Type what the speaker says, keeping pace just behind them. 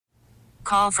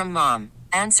call from mom.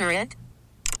 Answer it.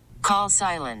 Call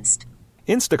silenced.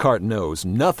 Instacart knows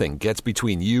nothing gets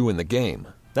between you and the game.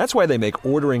 That's why they make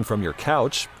ordering from your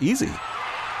couch easy.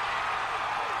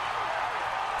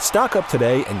 Stock up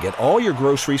today and get all your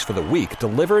groceries for the week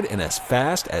delivered in as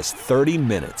fast as 30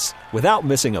 minutes without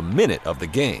missing a minute of the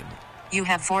game. You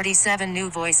have 47 new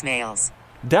voicemails.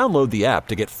 Download the app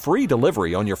to get free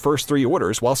delivery on your first 3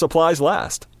 orders while supplies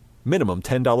last. Minimum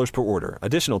 $10 per order.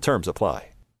 Additional terms apply.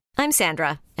 I'm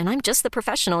Sandra, and I'm just the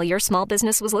professional your small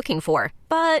business was looking for.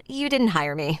 But you didn't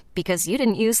hire me because you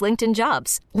didn't use LinkedIn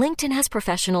Jobs. LinkedIn has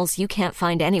professionals you can't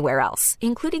find anywhere else,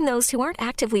 including those who aren't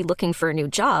actively looking for a new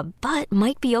job, but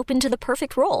might be open to the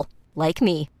perfect role, like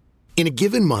me. In a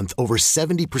given month, over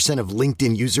 70% of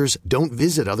LinkedIn users don't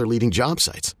visit other leading job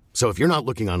sites. So if you're not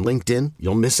looking on LinkedIn,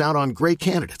 you'll miss out on great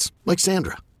candidates like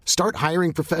Sandra. Start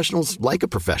hiring professionals like a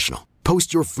professional.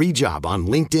 Post your free job on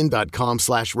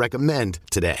linkedin.com/recommend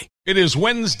today. It is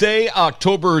Wednesday,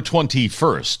 October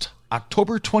 21st.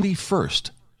 October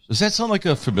 21st. Does that sound like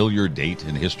a familiar date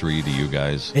in history to you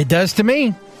guys? It does to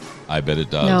me. I bet it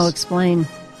does. No, explain.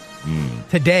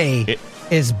 Today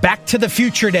is Back to the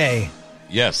Future Day.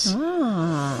 Yes.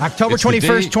 October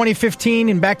 21st, 2015,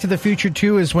 and Back to the Future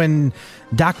 2 is when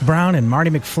Doc Brown and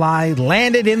Marty McFly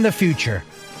landed in the future.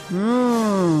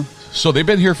 So they've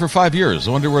been here for 5 years.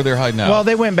 I wonder where they're hiding out. Well,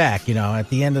 they went back, at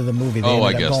the end of the movie. They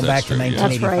ended up going back to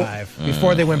 1985. Right.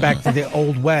 Before they went back to the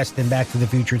Old West and Back to the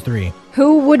Future 3.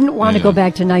 Who wouldn't want to go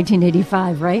back to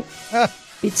 1985, right?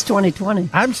 It's 2020.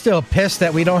 I'm still pissed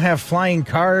that we don't have flying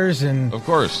cars and, of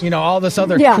course, all this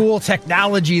other cool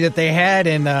technology that they had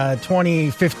in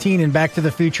 2015 and Back to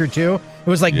the Future 2. It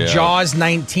was like Jaws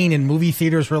 19 and movie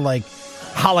theaters were like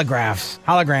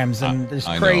holograms, and it's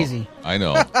crazy. I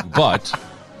know. But,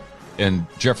 and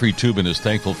Jeffrey Toobin is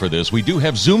thankful for this, we do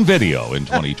have Zoom video in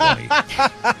 2020.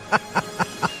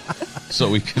 So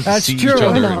we can see each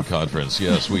other in conference.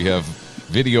 Yes, we have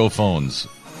video phones.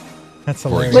 That's for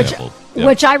hilarious. example.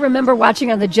 Which I remember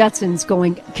watching on the Jetsons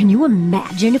going, can you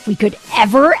imagine if we could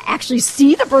ever actually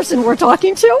see the person we're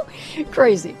talking to?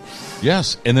 Crazy.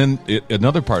 Yes, and then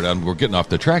another part, we're getting off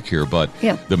the track here, but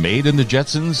the maid in the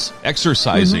Jetsons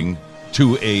exercising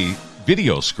to a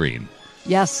video screen.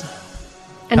 Yes.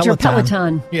 Enter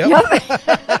Peloton. Yep.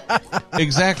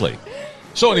 Exactly.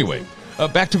 So anyway,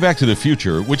 back to the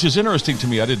Future, which is interesting to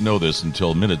me. I didn't know this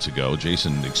until minutes ago.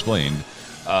 Jason explained.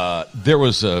 There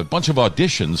was a bunch of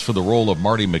auditions for the role of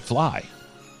Marty McFly.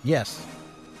 Yes.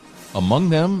 Among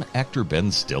them, actor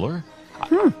Ben Stiller.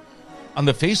 On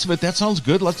the face of it, that sounds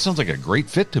good. That sounds like a great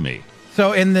fit to me.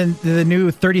 So in the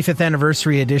new 35th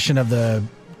anniversary edition of the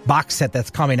box set that's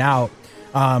coming out,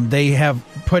 they have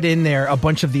put in there a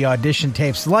bunch of the audition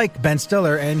tapes like Ben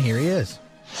Stiller, and here he is.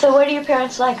 So what are your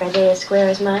parents like? Are they as square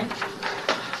as mine?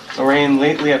 Lorraine,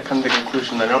 lately I've come to the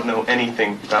conclusion that I don't know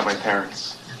anything about my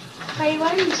parents. Why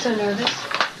are you so nervous?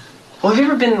 Well, have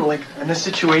you ever been in a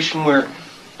situation where,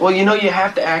 you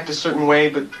have to act a certain way,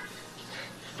 but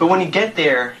when you get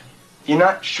there, you're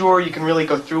not sure you can really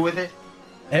go through with it?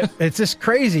 It's just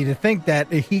crazy to think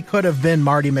that he could have been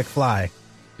Marty McFly.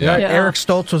 Yeah. Eric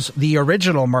Stoltz was the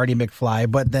original Marty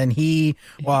McFly, but then he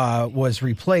was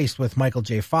replaced with Michael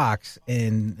J. Fox,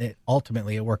 and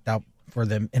ultimately it worked out for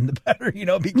them in the better,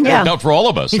 because it worked out for all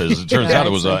of us. As it turns out,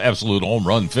 it was an absolute home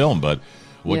run film, but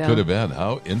what could have been?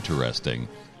 How interesting.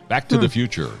 Back to the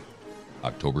Future,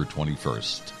 October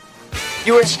 21st.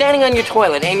 You were standing on your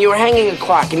toilet and you were hanging a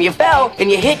clock and you fell and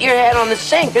you hit your head on the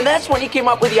sink, and that's when you came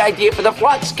up with the idea for the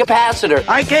flux capacitor.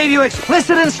 I gave you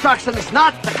explicit instructions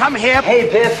not to come here. Hey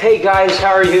Biff, hey guys,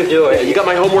 how are you doing? Yeah, you got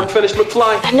my homework finished,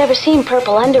 McFly? I've never seen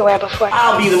purple underwear before.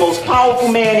 I'll be the most powerful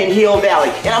man in Hill Valley,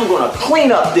 and I'm gonna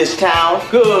clean up this town.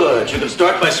 Good. You can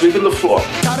start by sweeping the floor.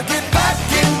 Gotta get back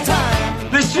in time.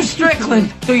 Mr.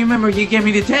 Strickland, do you remember you gave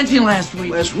me detention last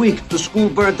week? Last week? The school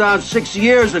burned down 6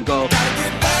 years ago.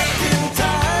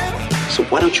 So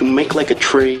why don't you make like a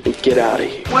tree and get out of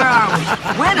here? Where are we?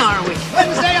 When are we?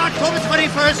 Wednesday, October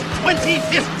 21st,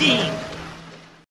 2015.